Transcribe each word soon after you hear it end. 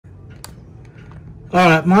All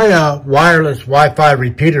right, my wireless Wi-Fi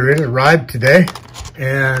repeater, it arrived today,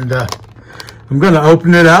 and I'm going to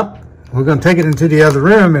open it up. We're going to take it into the other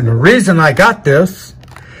room, and the reason I got this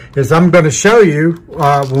is I'm going to show you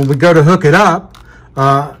when we go to hook it up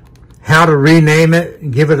how to rename it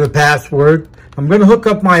and give it a password. I'm going to hook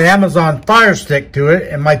up my Amazon Fire Stick to it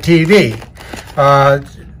and my TV,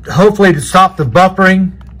 hopefully to stop the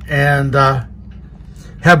buffering and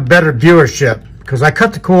have better viewership, because I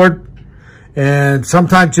cut the cord. And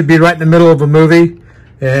sometimes you'll be right in the middle of a movie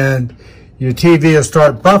and your TV will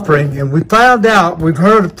start buffering. And we found out, we've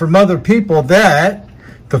heard from other people that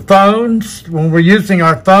the phones, when we're using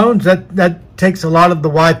our phones, that takes a lot of the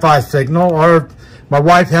Wi-Fi signal. Or my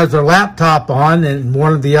wife has her laptop on and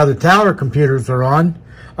one of the other tower computers are on.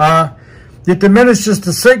 It diminishes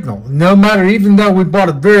the signal. No matter, even though we bought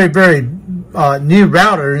a very new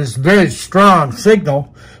router, it's a very strong signal.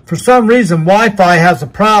 For some reason, Wi-Fi has a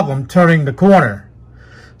problem turning the corner.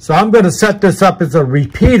 So I'm going to set this up as a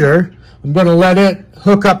repeater. I'm going to let it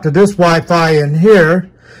hook up to this Wi-Fi in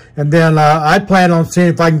here. And then I plan on seeing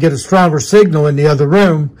if I can get a stronger signal in the other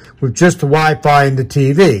room with just the Wi-Fi and the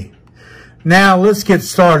TV. Now let's get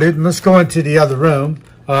started and let's go into the other room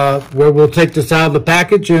where we'll take this out of the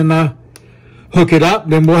package and hook it up.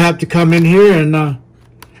 Then we'll have to come in here and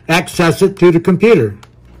access it through the computer.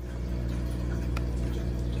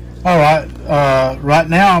 All right, right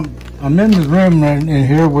now I'm in the room in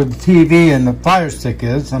here where the TV and the Fire Stick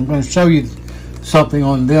is. I'm going to show you something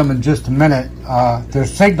on them in just a minute. Their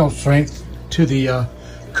signal strength to the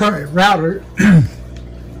current router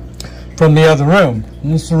from the other room.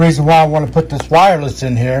 And this is the reason why I want to put this wireless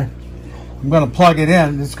in here. I'm going to plug it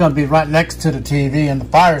in. It's going to be right next to the TV and the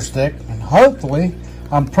Fire Stick. And hopefully,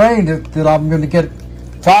 I'm praying that I'm going to get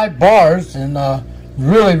 5 bars and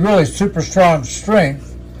really super strong strength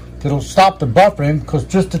that'll stop the buffering, because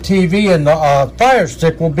just the TV and the Fire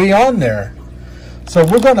Stick will be on there. So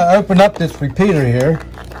we're going to open up this repeater here,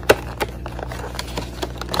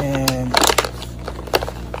 and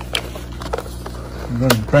I'm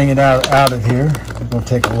going to bring it out of here. I'm going to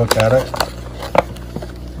take a look at it.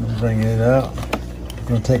 I'm going to bring it out. I'm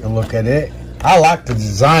going to take a look at it. I like the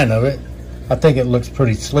design of it. I think it looks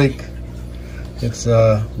pretty sleek. It's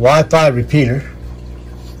a Wi-Fi repeater.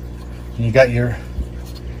 And you got your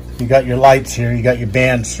lights here, you got your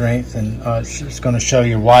band strength, and it's going to show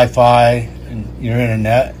your Wi-Fi and your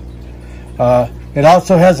internet. It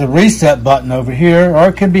also has a reset button over here, or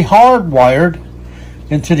it can be hardwired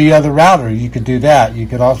into the other router. You could do that. You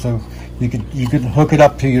could also you could hook it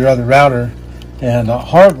up to your other router and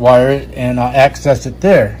hardwire it and access it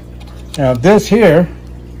there. Now this here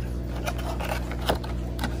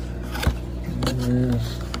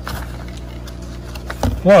is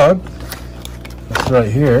plug. That's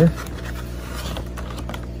right here.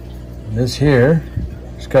 This here,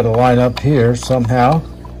 it's got to line up here somehow.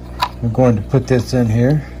 We're going to put this in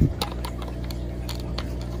here.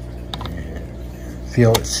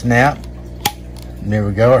 Feel it snap. And there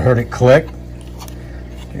we go. I heard it click.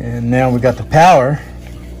 And now we got the power.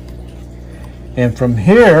 And from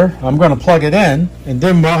here, I'm going to plug it in, and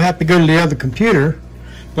then we'll have to go to the other computer.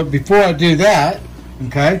 But before I do that,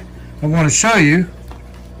 okay, I want to show you.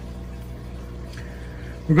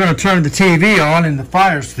 We're going to turn the TV on in the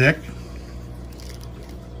Fire Stick.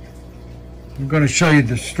 I'm going to show you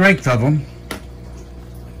the strength of them.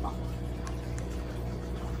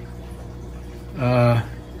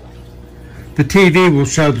 The TV will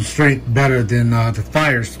show the strength better than the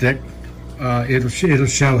Fire Stick. It'll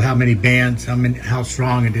show how many bands, how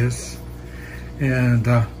strong it is. And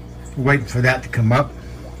we're waiting for that to come up.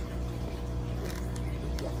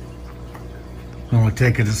 I'll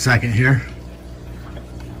take it a second here.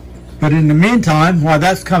 But in the meantime, while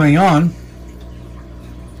that's coming on,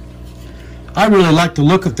 I really like the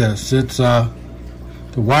look of this. It's the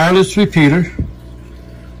wireless repeater.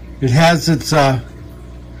 It has its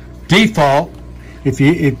default. If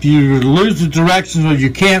you lose the directions or you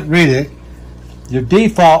can't read it, your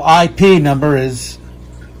default IP number is,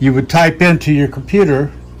 you would type into your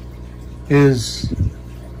computer, is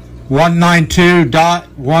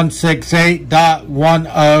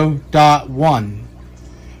 192.168.10.1.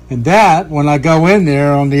 And that, when I go in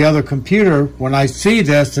there on the other computer, when I see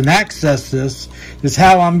this and access this, is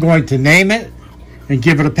how I'm going to name it and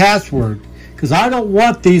give it a password. Because I don't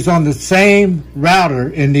want these on the same router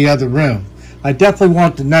in the other room. I definitely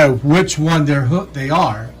want to know which one they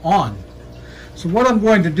are on. So what I'm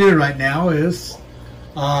going to do right now is,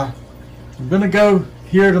 I'm going to go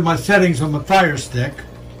here to my settings on the Fire Stick.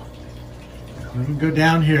 I'm going to go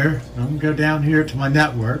down here. I'm going to go down here to my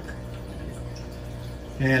network.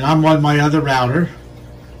 And I'm on my other router.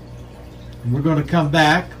 And we're going to come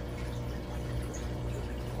back.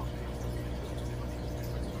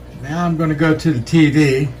 Now I'm going to go to the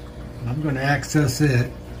TV. I'm going to access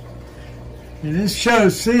it. And this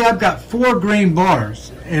shows, see, I've got 4 green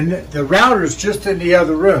bars. And the router is just in the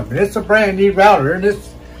other room. And it's a brand new router. And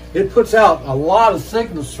it puts out a lot of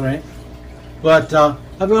signal strength. But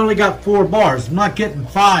I've only got 4 bars. I'm not getting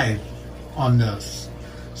 5 on this.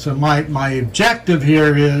 So my objective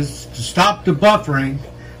here is to stop the buffering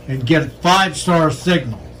and get a 5-star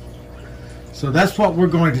signal. So that's what we're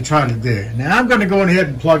going to try to do. Now I'm going to go ahead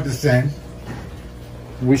and plug this in.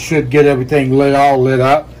 We should get everything all lit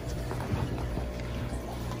up.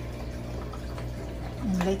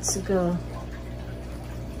 Let's go.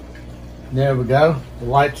 There we go. The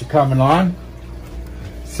lights are coming on.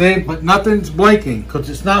 See, but nothing's blinking because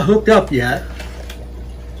it's not hooked up yet.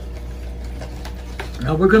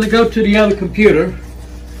 Now we're going to go to the other computer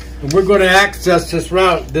and we're going to access this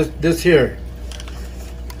route, this here.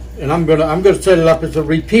 And I'm going to set it up as a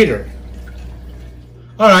repeater.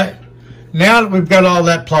 All right. Now that we've got all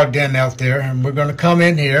that plugged in out there, and we're going to come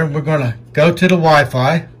in here and we're going to go to the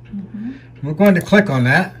Wi-Fi. We're going to click on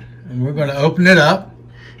that and we're going to open it up.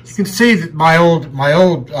 You can see that my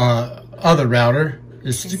old other router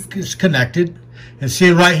is connected, and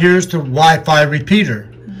see right here is the Wi-Fi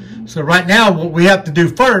repeater. So right now what we have to do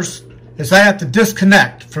first is I have to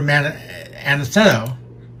disconnect from Aniceto.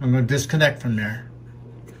 I'm going to disconnect from there.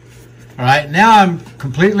 All right, now I'm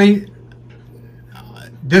completely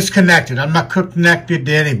disconnected. I'm not connected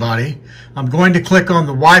to anybody. I'm going to click on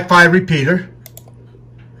the Wi-Fi repeater.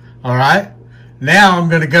 All right, now I'm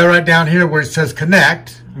going to go right down here where it says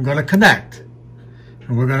connect. I'm going to connect.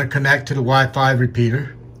 And we're going to connect to the Wi-Fi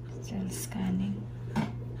repeater. Still scanning.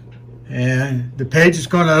 And the page is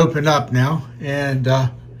going to open up now. And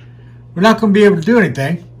we're not going to be able to do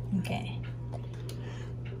anything. Okay.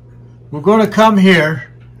 We're going to come here.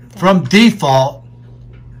 From default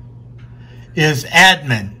is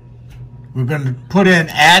admin. We're going to put in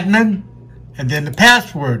admin, and then the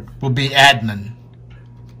password will be admin.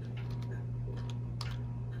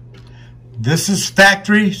 This is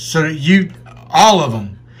factory, so that all of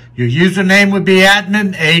them. Your username would be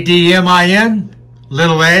admin, A-D-M-I-N,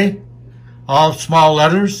 little a, all small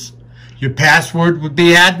letters. Your password would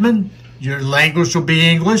be admin. Your language will be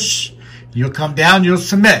English. You'll come down, you'll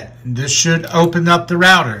submit. And this should open up the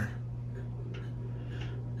router.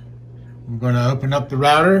 I'm going to open up the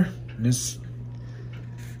router. This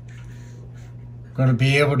going to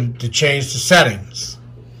be able to change the settings.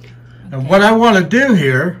 Okay. And what I want to do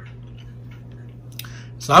here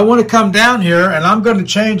is I want to come down here and I'm going to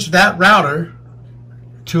change that router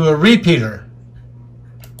to a repeater.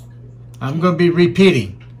 I'm going to be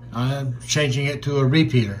repeating. I'm changing it to a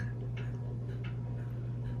repeater.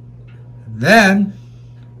 Then,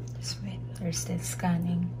 they're still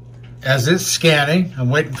scanning. As it's scanning, I'm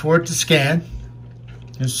waiting for it to scan.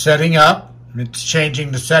 It's setting up. It's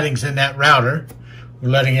changing the settings in that router. We're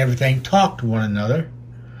letting everything talk to one another.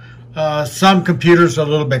 Some computers are a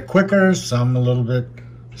little bit quicker, some a little bit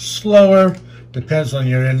slower. Depends on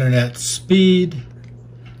your internet speed.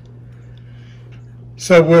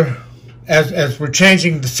 So as we're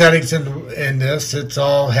changing the settings in this, it's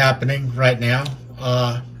all happening right now.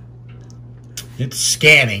 It's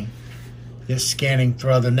scanning. It's scanning for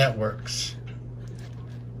other networks.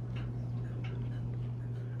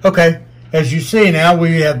 Okay, as you see now,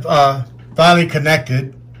 we have finally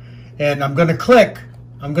connected, and I'm going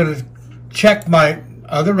to check my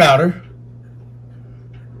other router,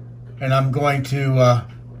 and I'm going to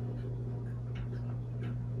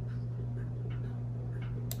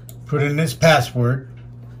put in this password.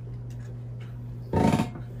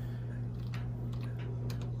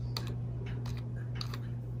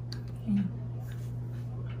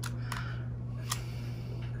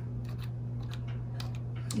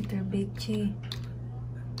 Little bit G.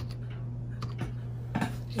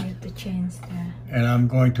 You have to change the... And I'm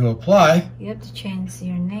going to apply. You have to change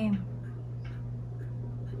your name.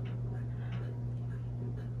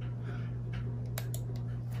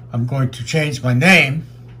 I'm going to change my name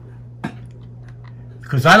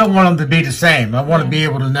because I don't want them to be the same. I want to be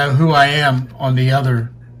able to know who I am on the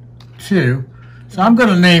other two. So I'm going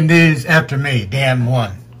to name these after me,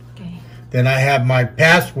 Dan1. Okay. Then I have my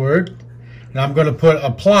password, and I'm going to put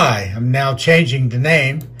apply. I'm now changing the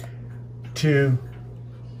name to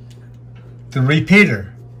the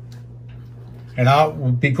repeater. And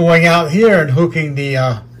I'll be going out here and hooking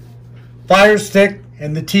the Fire Stick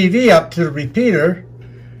and the TV up to the repeater.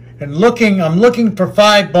 And I'm looking for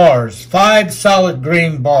 5 bars, 5 solid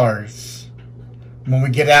green bars when we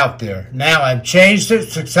get out there. Now I've changed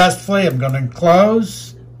it successfully. I'm going to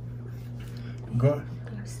close.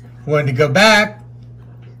 Going to go back,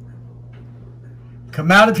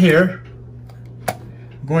 come out of here.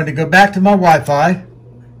 I'm going to go back to my Wi-Fi.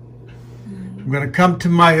 I'm going to come to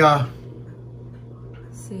my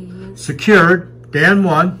secured Dan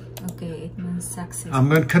 1. Okay, it means success. I'm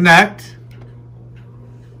going to connect.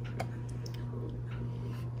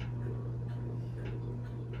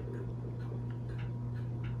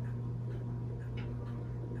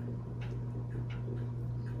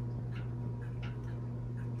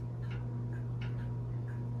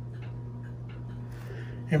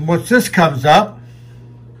 And once this comes up,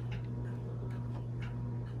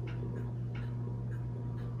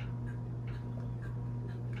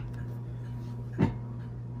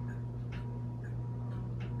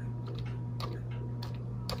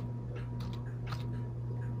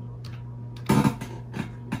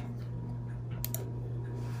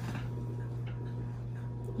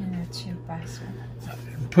 and that's your password.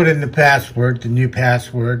 put in the password, the new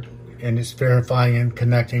password, and it's verifying and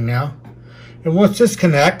connecting now. And once this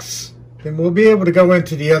connects, then we'll be able to go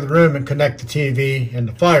into the other room and connect the TV and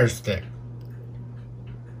the Fire Stick.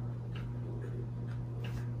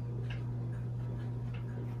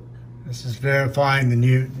 This is verifying the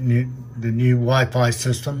new Wi-Fi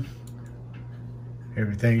system.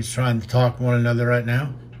 Everything's trying to talk to one another right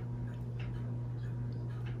now.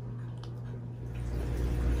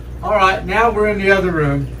 All right, now we're in the other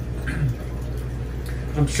room.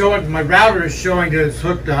 I'm showing, my router is showing that it's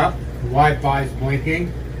hooked up. The Wi-Fi is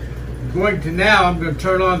blinking. I'm going to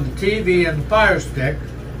turn on the TV and the Fire Stick.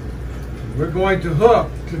 We're going to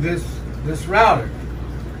hook to this router.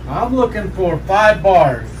 I'm looking for 5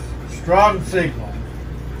 bars, strong signal,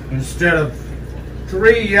 instead of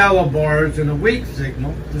 3 yellow bars and a weak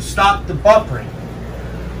signal to stop the buffering.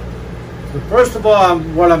 So first of all,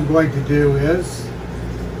 what I'm going to do is,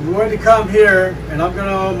 I'm going to come here and I'm going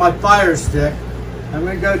to on my Fire Stick. I'm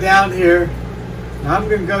going to go down here. Now I'm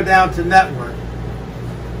going to go down to network.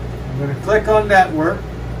 I'm going to click on network,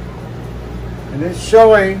 and it's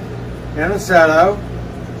showing Aniceto,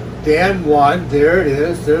 Dan 1. There it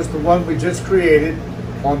is. There's the one we just created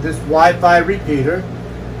on this Wi-Fi repeater.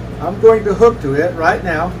 I'm going to hook to it right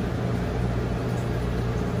now.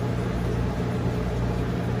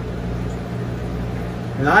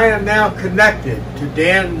 And I am now connected to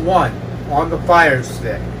Dan 1 on the Fire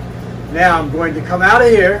Stick. Now I'm going to come out of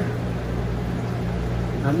here.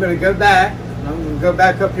 I'm going to go back. I'm going to go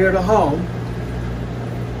back up here to home.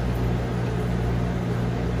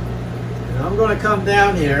 And I'm going to come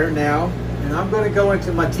down here now, and I'm going to go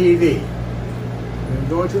into my TV. I'm going to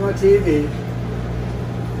go into my TV.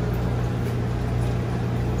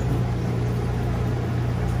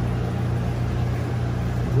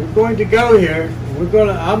 We're going to go here.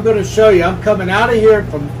 I'm going to show you. I'm coming out of here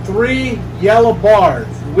from 3 yellow bars,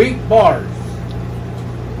 weak bars.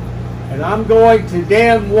 And I'm going to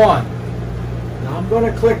Dan 1. Now I'm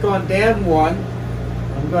going to click on Dan 1.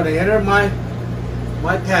 I'm going to enter my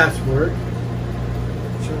password.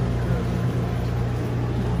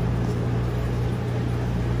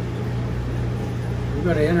 I'm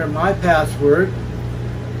going to enter my password.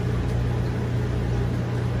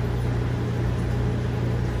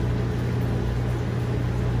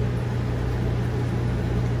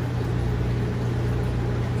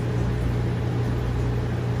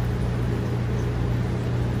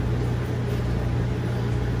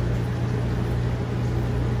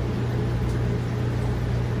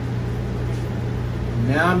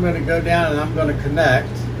 Now I'm going to go down and I'm going to connect.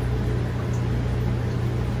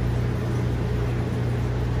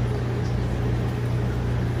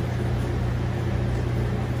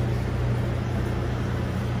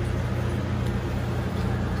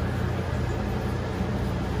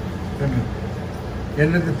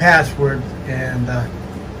 Enter the password, and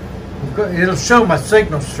it'll show my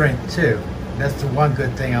signal strength too. That's the one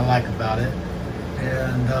good thing I like about it.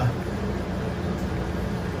 And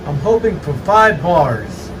I'm hoping for 5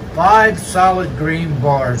 bars, 5 solid green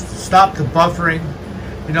bars to stop the buffering.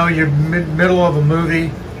 You know, you're middle of a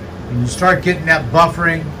movie and you start getting that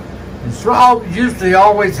buffering. It usually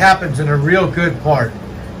always happens in a real good part.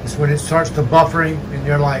 It's when it starts to buffering and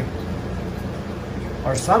you're like,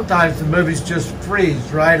 or sometimes the movies just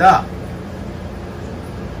freeze right up.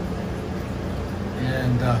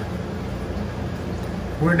 And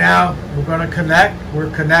we're going to connect. We're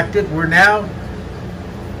connected. We're now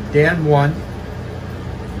Dan 1.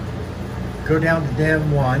 Go down to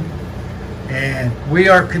Dan 1. And we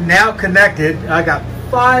are now connected. I got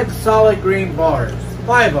 5 solid green bars.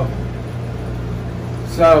 5 of them.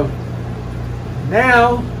 So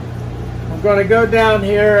now I'm going to go down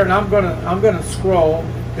here and I'm going to scroll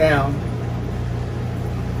down.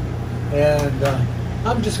 And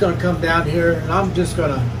I'm just going to come down here and I'm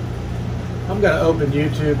going to open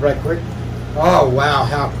YouTube right quick. Oh wow,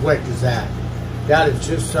 how quick is that? That is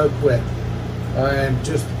just so quick. And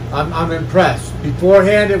just I'm impressed.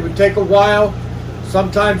 Beforehand it would take a while.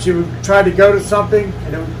 Sometimes you would try to go to something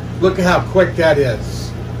and it would, look at how quick that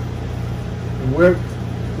is. And we're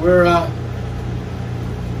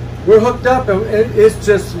hooked up and it's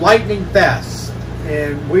just lightning fast.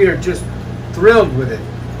 And we are just thrilled with it.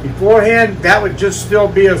 Beforehand, that would just still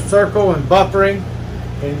be a circle and buffering,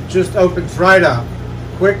 and it just opens right up,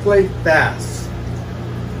 quickly, fast.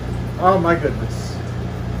 Oh my goodness.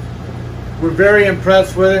 We're very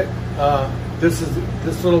impressed with it. This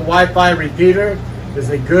little Wi-Fi repeater is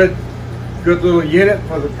a good little unit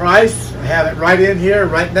for the price. I have it right in here,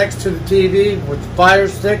 right next to the TV with the Fire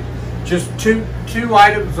Stick. Just two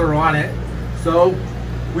items are on it, so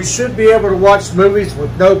we should be able to watch movies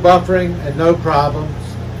with no buffering and no problems.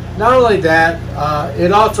 Not only that,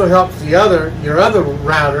 it also helps your other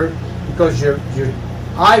router, because your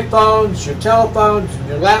iPhones, your telephones, and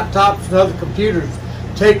your laptops and other computers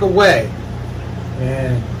take away.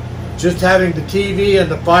 And just having the TV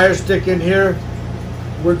and the Fire Stick in here,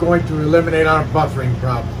 we're going to eliminate our buffering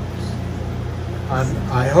problems.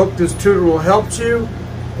 I hope this tutor will help you,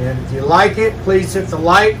 and if you like it, please hit the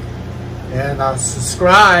like and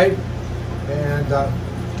subscribe, and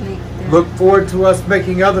look forward to us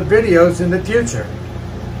making other videos in the future.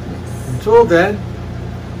 Until then,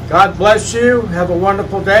 God bless you, have a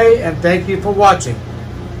wonderful day, and thank you for watching.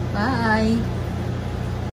 Bye.